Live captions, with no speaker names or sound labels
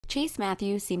Chase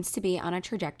Matthews seems to be on a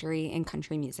trajectory in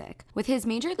country music. With his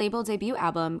major label debut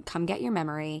album, Come Get Your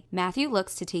Memory, Matthew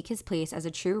looks to take his place as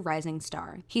a true rising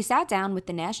star. He sat down with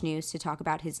the THENASHNEWS to talk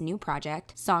about his new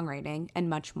project, songwriting, and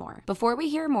much more. Before we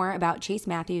hear more about Chase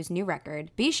Matthews' new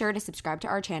record, be sure to subscribe to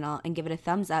our channel and give it a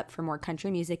thumbs up for more country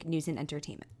music news and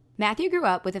entertainment. Matthew grew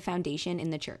up with a foundation in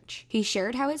the church. He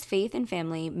shared how his faith and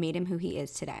family made him who he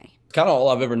is today. It's kind of all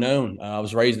I've ever known. I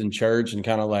was raised in church and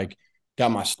kind of like got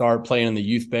my start playing in the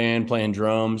youth band, playing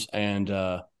drums. And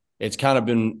it's kind of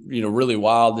been, really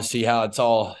wild to see how it's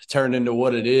all turned into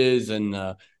what it is. And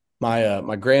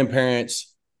my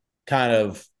grandparents kind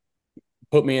of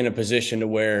put me in a position to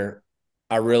where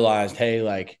I realized, hey,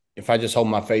 like if I just hold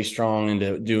my face strong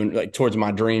into doing like towards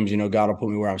my dreams, God will put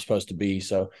me where I'm supposed to be.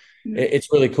 So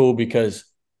it's really cool because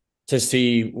to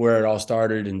see where it all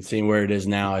started and seeing where it is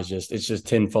now is it's just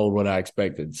tenfold what I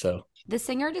expected. So the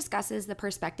singer discusses the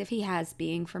perspective he has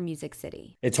being from Music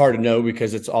City. it's hard to know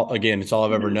because it's all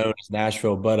I've ever known is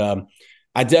Nashville. But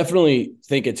I definitely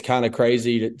think it's kind of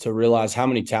crazy to realize how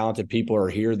many talented people are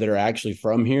here that are actually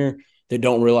from here that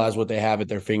don't realize what they have at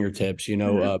their fingertips.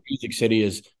 Music City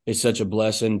is such a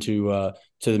blessing to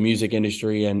the music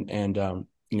industry, and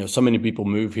so many people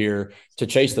move here to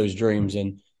chase those dreams,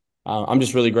 and I'm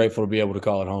just really grateful to be able to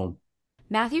call it home.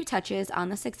 Matthew touches on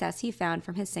the success he found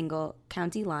from his single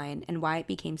County Line and why it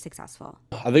became successful.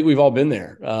 I think we've all been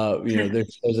there.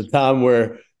 There's a time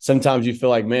where sometimes you feel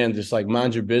like, man, just like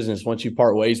mind your business once you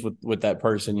part ways with that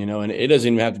person, and it doesn't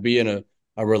even have to be in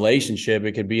a relationship.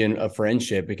 It could be in a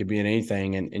friendship. It could be in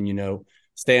anything. And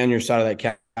stay on your side of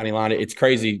that county line. It's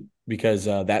crazy because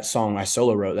that song, I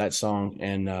solo wrote that song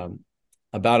and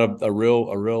about a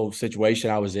real situation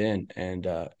I was in. And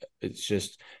it's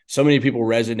just so many people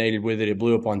resonated with it. It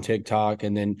blew up on TikTok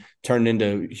and then turned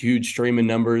into huge streaming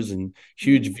numbers and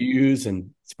huge views.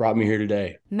 And it's brought me here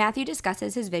today. Matthew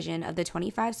discusses his vision of the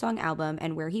 25-song album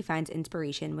and where he finds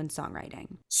inspiration when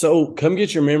songwriting. So Come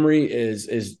Get Your Memory is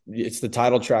it's the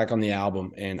title track on the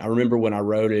album. And I remember when I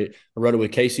wrote it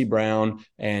with Casey Brown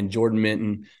and Jordan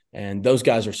Minton. And those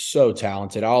guys are so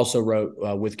talented. I also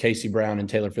wrote with Casey Brown and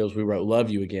Taylor Fields. We wrote Love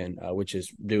You Again, which is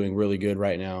doing really good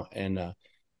right now. And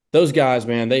those guys,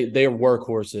 man, they are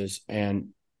workhorses. And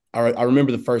I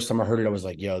remember the first time I heard it, I was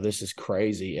like, yo, this is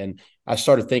crazy. And I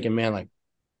started thinking, man, like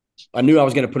I knew I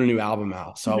was going to put a new album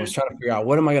out. So I was trying to figure out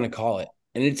what am I going to call it?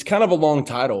 And it's kind of a long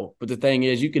title, but the thing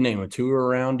is you can name a tour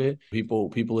around it.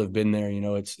 People have been there,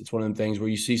 it's one of them things where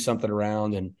you see something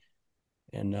around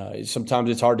and sometimes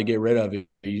it's hard to get rid of it.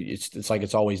 It's like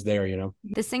it's always there,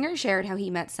 The singer shared how he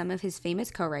met some of his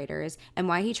famous co-writers and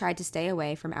why he tried to stay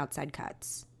away from outside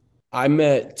cuts. I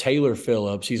met Taylor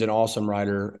Phillips. He's an awesome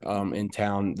writer in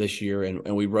town this year,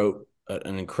 and we wrote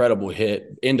an incredible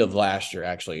hit end of last year,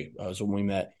 actually, was when we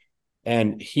met.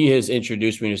 And he has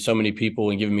introduced me to so many people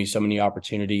and given me so many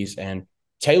opportunities. And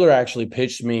Taylor actually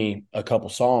pitched me a couple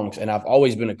songs, and I've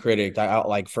always been a critic.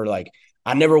 I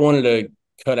never wanted to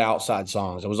cut outside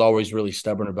songs. I was always really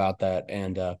stubborn about that.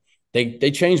 And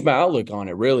they changed my outlook on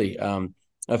it, really.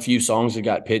 A few songs that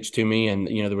got pitched to me and,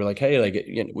 they were like, hey,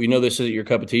 like, we know this isn't your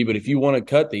cup of tea, but if you want to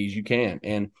cut these, you can.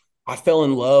 And I fell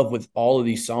in love with all of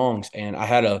these songs. And I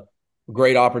had a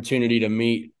great opportunity to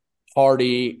meet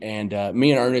Hardy, and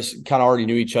me and Ernest kind of already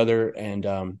knew each other. And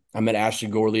I met Ashley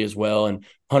Gorley as well and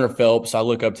Hunter Phelps. I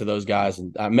look up to those guys,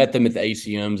 and I met them at the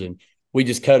ACMs, and we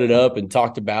just cut it up and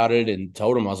talked about it and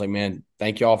told them, I was like, man,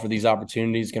 thank you all for these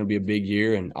opportunities. It's going to be a big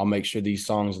year, and I'll make sure these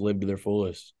songs live to their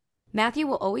fullest. Matthew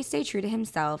will always stay true to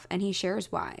himself, and he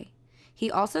shares why.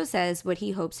 He also says what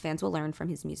he hopes fans will learn from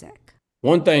his music.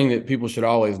 One thing that people should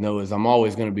always know is I'm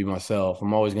always going to be myself.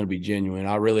 I'm always going to be genuine.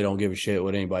 I really don't give a shit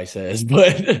what anybody says,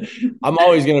 but I'm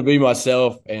always going to be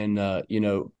myself. And,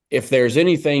 if there's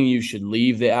anything you should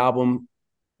leave the album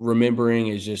remembering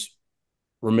is just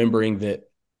remembering that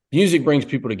music brings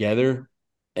people together.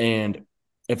 And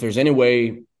if there's any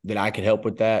way that I could help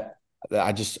with that,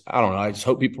 I don't know. I just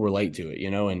hope people relate to it,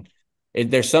 and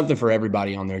there's something for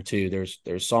everybody on there too.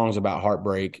 There's songs about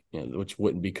heartbreak, which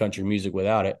wouldn't be country music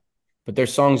without it. But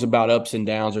there's songs about ups and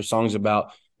downs. There's songs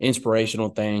about inspirational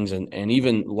things and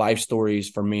even life stories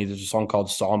for me. There's a song called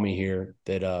Saw Me Here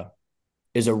that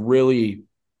is a really,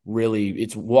 really,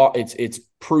 it's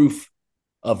proof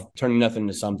of turning nothing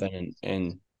into something.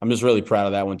 And I'm just really proud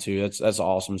of that one too. That's an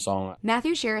awesome song.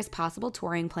 Matthew shares possible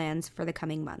touring plans for the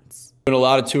coming months. Doing a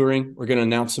lot of touring. We're going to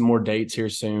announce some more dates here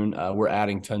soon. We're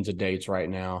adding tons of dates right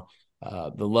now.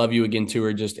 The Love You Again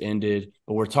tour just ended,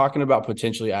 but we're talking about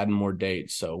potentially adding more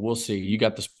dates. So we'll see. You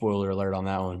got the spoiler alert on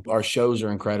that one. Our shows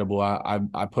are incredible.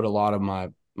 I put a lot of my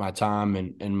my time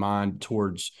and mind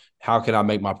towards how can I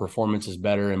make my performances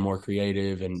better and more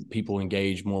creative and people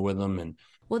engage more with them. And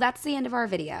Well, that's the end of our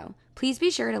video. Please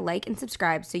be sure to like and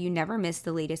subscribe so you never miss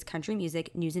the latest country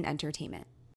music news and entertainment.